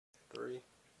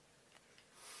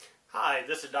Hi,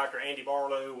 this is Dr. Andy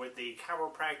Barlow with the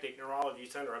Chiropractic Neurology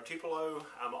Center of Tupelo.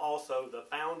 I'm also the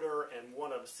founder and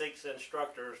one of 6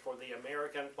 instructors for the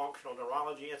American Functional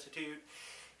Neurology Institute,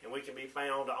 and we can be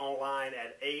found online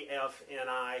at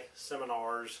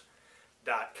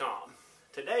AFNIseminars.com.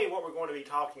 Today what we're going to be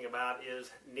talking about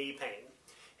is knee pain.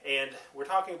 And we're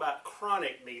talking about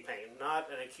chronic knee pain, not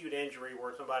an acute injury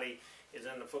where somebody is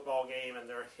in the football game and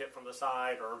they're hit from the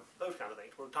side or those kind of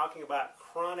things. We're talking about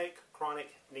chronic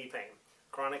knee pain.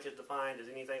 Chronic is defined as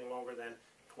anything longer than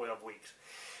 12 weeks.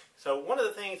 So one of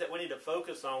the things that we need to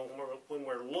focus on when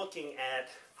we're looking at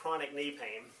chronic knee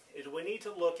pain is we need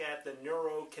to look at the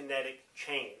neurokinetic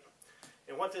chain.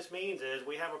 And what this means is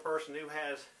we have a person who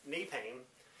has knee pain,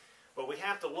 but we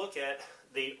have to look at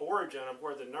the origin of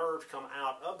where the nerves come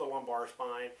out of the lumbar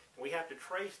spine, and we have to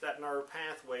trace that nerve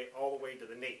pathway all the way to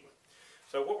the knee.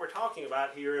 So what we're talking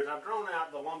about here is I've drawn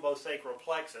out the lumbosacral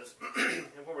plexus,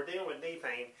 and when we're dealing with knee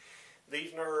pain,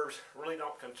 these nerves really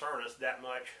don't concern us that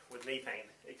much with knee pain,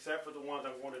 except for the ones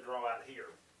I'm going to draw out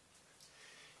here.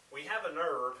 We have a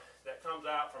nerve that comes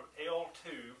out from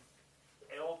L2,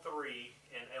 L3,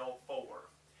 and L4.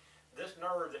 This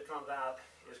nerve that comes out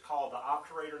is called the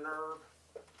obturator nerve,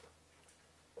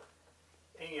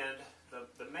 and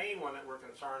the main one that we're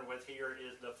concerned with here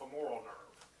is the femoral nerve.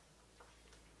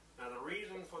 Now the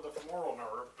reason for the femoral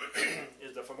nerve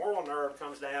is the femoral nerve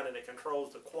comes down and it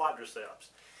controls the quadriceps.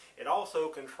 It also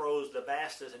controls the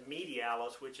vastus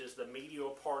medialis, which is the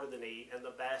medial part of the knee, and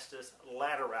the vastus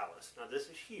lateralis. Now this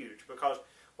is huge because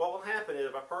what will happen is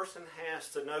if a person has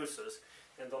stenosis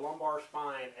in the lumbar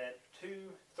spine at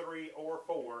 2, 3, or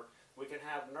 4, we can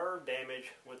have nerve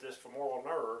damage with this femoral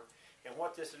nerve. And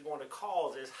what this is going to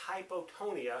cause is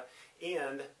hypotonia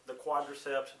in the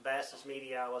quadriceps, vastus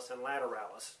medialis, and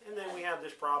lateralis. And then we have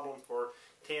this problem for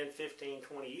 10, 15,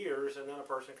 20 years, and then a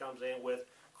person comes in with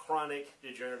chronic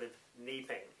degenerative knee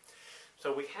pain.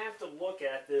 So we have to look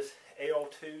at this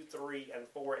L2, 3, and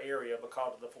 4 area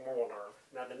because of the femoral nerve.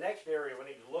 Now the next area we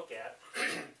need to look at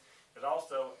is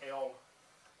also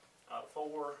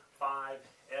L4, 5,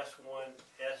 S1,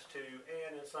 S2,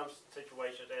 and in some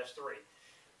situations S3.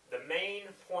 The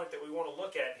main point that we want to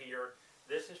look at here,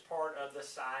 this is part of the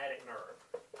sciatic nerve.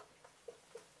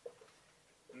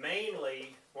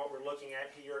 Mainly what we're looking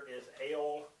at here is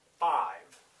L5.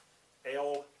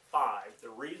 L5. The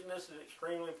reason this is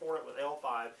extremely important with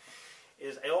L5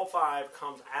 is L5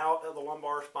 comes out of the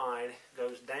lumbar spine,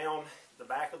 goes down the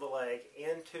back of the leg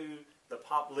into the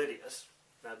popliteus.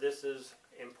 Now this is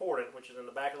important, which is in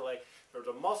the back of the leg. There's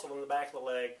a muscle in the back of the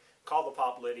leg called the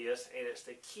popliteus, and it's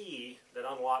the key that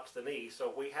unlocks the knee. So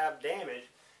if we have damage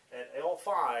at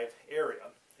L5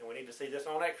 area, and we need to see this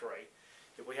on x-ray,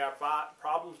 if we have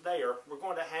problems there, we're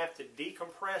going to have to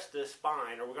decompress this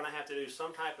spine, or we're going to have to do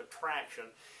some type of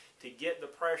traction to get the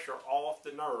pressure off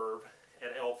the nerve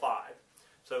at L5.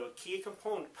 So a key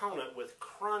component with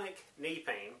chronic knee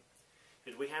pain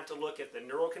is we have to look at the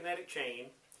neurokinetic chain.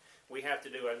 We have to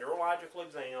do a neurological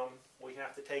exam. We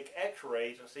have to take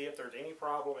x-rays and see if there's any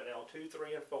problem at L2,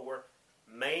 3, and 4,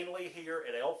 mainly here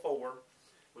at L4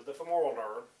 with the femoral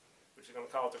nerve, which is going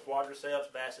to cause the quadriceps,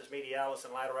 vastus medialis,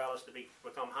 and lateralis to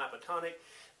become hypotonic.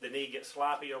 The knee gets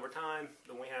sloppy over time,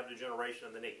 then we have degeneration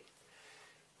of the knee.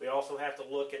 We also have to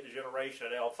look at degeneration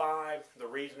at L5. The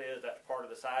reason is that's part of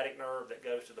the sciatic nerve that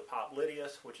goes to the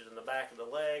popliteus, which is in the back of the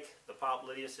leg. The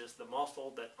popliteus is the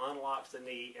muscle that unlocks the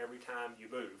knee every time you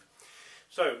move.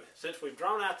 So, since we've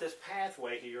drawn out this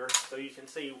pathway here, so you can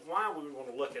see why we want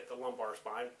to look at the lumbar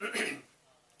spine,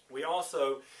 we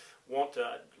also want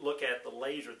to look at the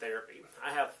laser therapy.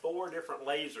 I have 4 different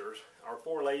lasers, or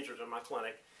 4 lasers in my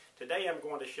clinic. Today I'm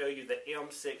going to show you the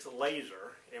M6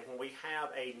 laser, and when we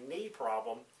have a knee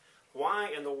problem,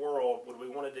 why in the world would we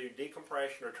want to do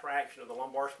decompression or traction of the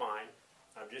lumbar spine?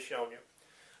 I've just shown you.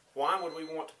 Why would we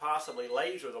want to possibly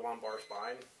laser the lumbar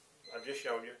spine? I've just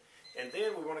shown you. And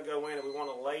then we want to go in and we want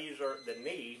to laser the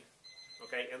knee,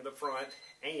 okay, in the front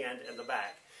and in the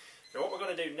back. Now what we're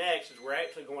going to do next is we're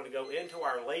actually going to go into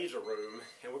our laser room,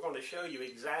 and we're going to show you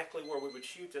exactly where we would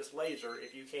shoot this laser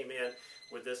if you came in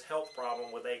with this health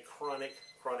problem, with a chronic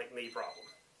knee problem.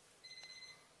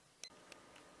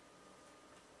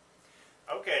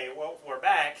 Okay, well, we're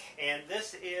back, and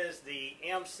this is the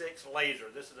M6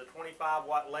 laser. This is a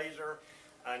 25-watt laser,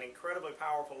 an incredibly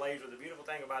powerful laser. The beautiful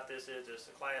thing about this is it's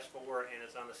a class 4 and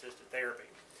it's unassisted therapy.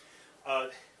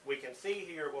 We can see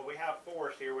here, well, we have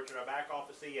Forrest here, which is our back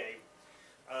office CA.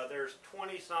 There's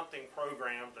 20-something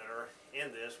programs that are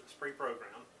in this. It's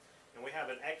pre-programmed. And we have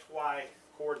an XY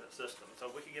coordinate system. So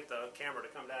if we could get the camera to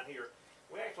come down here,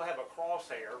 we actually have a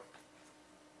crosshair,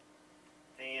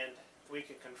 and we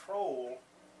can control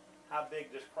how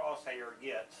big this crosshair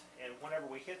gets. And whenever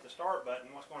we hit the start button,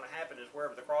 what's going to happen is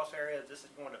wherever the crosshair is, this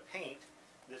is going to paint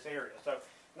this area. So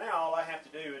now all I have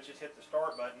to do is just hit the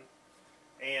start button,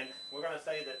 and we're going to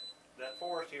say that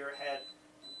Forrest here had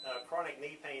chronic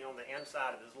knee pain on the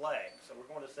inside of his leg. So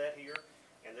we're going to set here,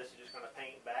 and this is just going to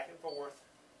paint back and forth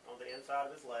on the inside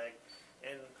of his leg,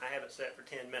 and I have it set for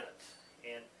 10 minutes.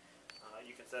 And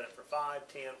you can set it for 5,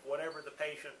 10, whatever the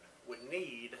patient would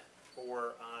need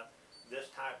for this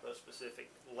type of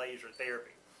specific laser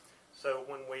therapy. So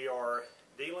when we are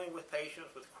dealing with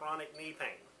patients with chronic knee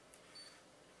pain,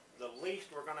 the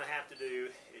least we're going to have to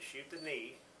do is shoot the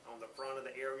knee on the front of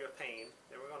the area of pain.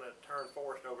 Then we're going to turn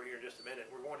Forrest over here in just a minute.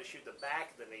 We're going to shoot the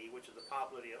back of the knee, which is the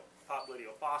popliteal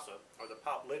fossa, or the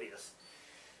popliteus.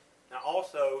 Now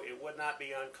also, it would not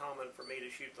be uncommon for me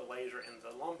to shoot the laser in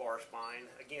the lumbar spine,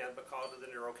 again, because of the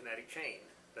neurokinetic chain.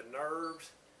 The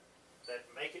nerves that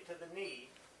make it to the knee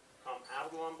come out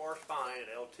of the lumbar spine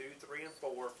at L2, 3, and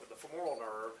 4 for the femoral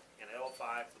nerve, and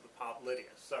L5 for the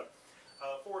popliteus. So,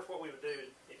 Forrest, what we would do is,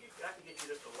 if I could get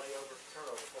you just to turn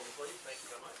over for me, please. Thank you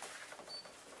so much.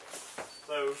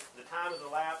 So, the time has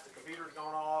elapsed, the computer's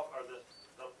gone off, or the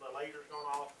laser's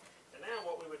gone off, and now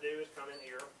what we would do is come in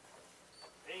here,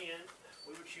 and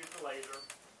we would shoot the laser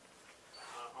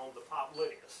on the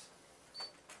popliteus.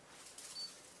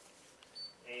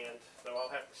 And so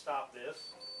I'll have to stop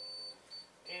this,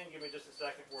 and give me just a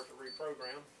second for it to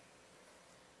reprogram.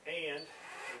 And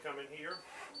we come in here,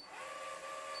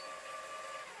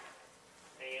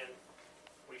 and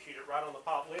we shoot it right on the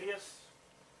popliteus,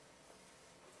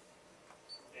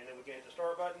 and then we get the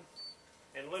start button,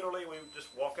 and literally we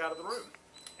just walk out of the room.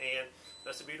 And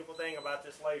that's the beautiful thing about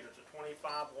this laser. It's a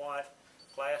 25-watt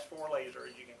class 4 laser.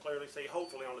 As you can clearly see,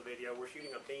 hopefully on the video, we're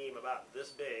shooting a beam about this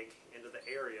big into the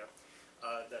area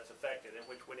that's affected, in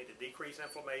which we need to decrease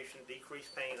inflammation,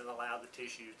 decrease pain, and allow the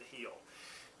tissues to heal.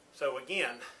 So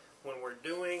again, when we're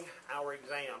doing our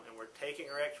exam and we're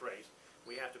taking our x-rays,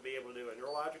 we have to be able to do a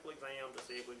neurological exam to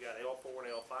see if we've got L4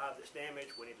 and L5 that's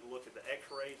damaged. We need to look at the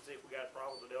x-rays to see if we've got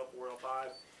problems with L4,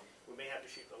 L5. We may have to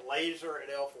shoot the laser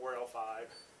at L4, L5,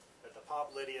 at the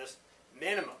popliteus,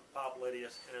 minimum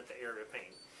popliteus, and at the area of pain.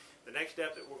 The next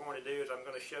step that we're going to do is I'm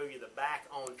going to show you the back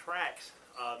on tracks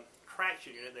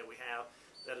traction unit that we have.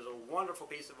 That is a wonderful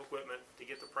piece of equipment to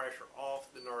get the pressure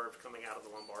off the nerves coming out of the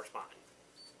lumbar spine.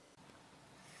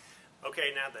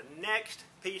 Okay, now the next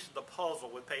piece of the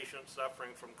puzzle with patients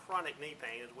suffering from chronic knee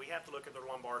pain is we have to look at their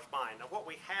lumbar spine. Now what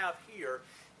we have here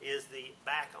is the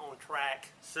back on track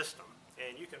system,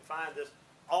 and you can find this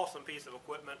awesome piece of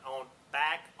equipment on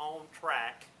Back on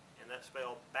Track, and that's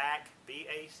spelled back,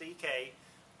 B-A-C-K,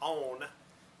 on,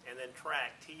 and then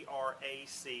track,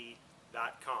 T-R-A-C.com,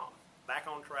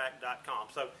 backontrack.com.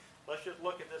 So let's just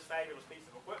look at this fabulous piece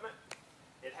of equipment.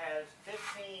 It has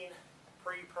 15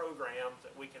 pre-programs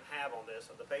that we can have on this.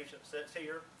 So the patient sits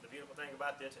here. The beautiful thing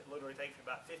about this, it literally takes me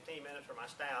about 15 minutes for my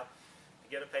staff to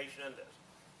get a patient in this.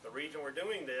 The reason we're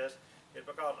doing this is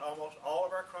because almost all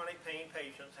of our chronic pain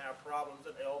patients have problems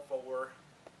at L4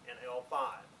 and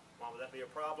L5. Why would that be a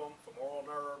problem? Femoral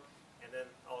nerve, and then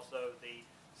also the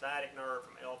sciatic nerve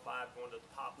from L5 going to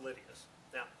the popliteus.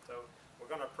 Now, so we're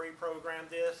going to pre-program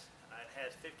this. It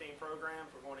has 15 programs.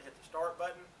 We're going to hit the start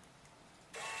button.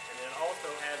 And then it also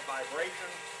has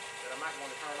vibration that I might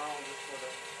want to turn on just for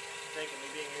the sake of me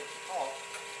being able to talk.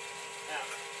 Now,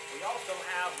 we also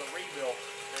have the rebuild.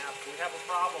 Now, if we have a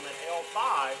problem at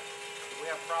L5,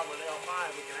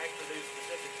 we can actually do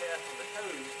specific tests on the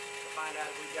toes to find out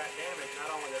if we've got damage, not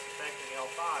only that's affecting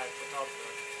L5, because of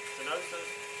the stenosis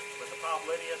with the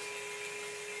popliteus,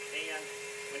 and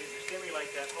we need to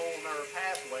stimulate that whole nerve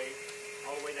pathway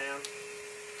all the way down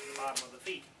to the bottom of the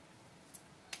feet.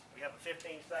 We have a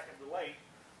 15-second delay.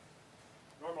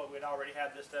 Normally we'd already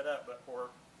have this set up, but for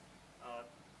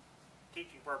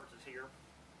teaching purposes here,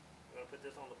 we're going to put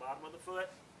this on the bottom of the foot,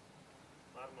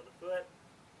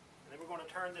 and then we're going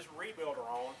to turn this rebuilder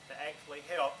on to actually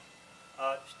help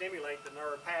stimulate the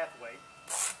nerve pathway.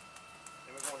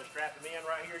 And we're going to strap him in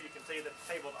right here. You can see that the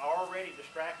table's already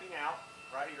distracting out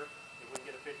right here. If we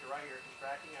can get a picture right here,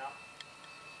 distracting out.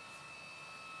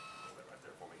 Hold that right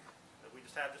there for me. We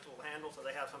just have this little handle so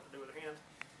they have something to do with their hands.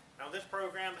 Now this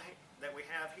program that we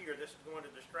have here, this is going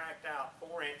to distract out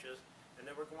 4 inches, and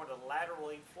then we're going to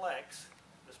laterally flex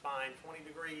the spine 20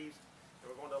 degrees, and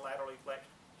we're going to laterally flex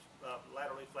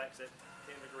it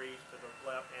 10 degrees to the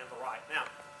left and the right. Now,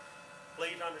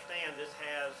 please understand this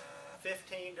has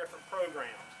 15 different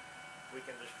programs. We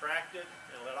can distract it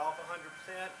and let off 100%.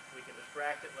 We can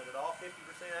distract it, let it off 50%.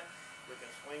 We can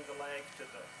swing the legs to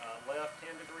the left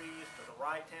 10 degrees, to the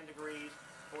right 10 degrees,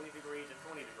 20 degrees, and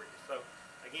 20 degrees. So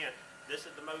again, this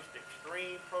is the most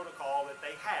extreme protocol that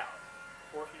they have.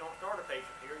 Of course, you don't start a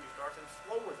patient here, you start them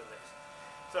slower than this.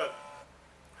 So,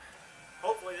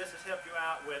 hopefully this has helped you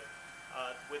out with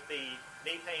the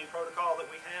knee pain protocol that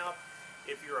we have.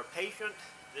 If you're a patient,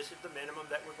 this is the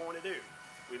minimum that we're going to do.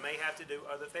 We may have to do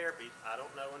other therapies. I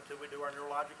don't know until we do our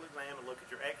neurological exam and look at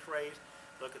your x-rays,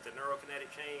 look at the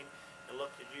neurokinetic chain, and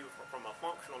look at you from a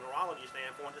functional neurology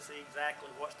standpoint to see exactly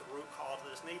what's the root cause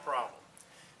of this knee problem.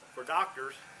 For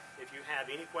doctors, if you have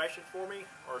any questions for me,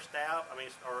 or staff,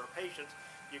 or patients,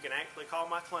 you can actually call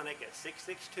my clinic at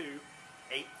 662-844-1414.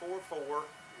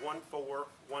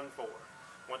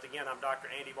 Once again, I'm Dr.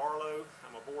 Andy Barlow.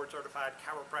 I'm a board-certified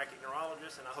chiropractic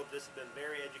neurologist, and I hope this has been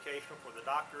very educational for the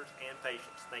doctors and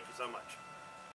patients. Thank you so much.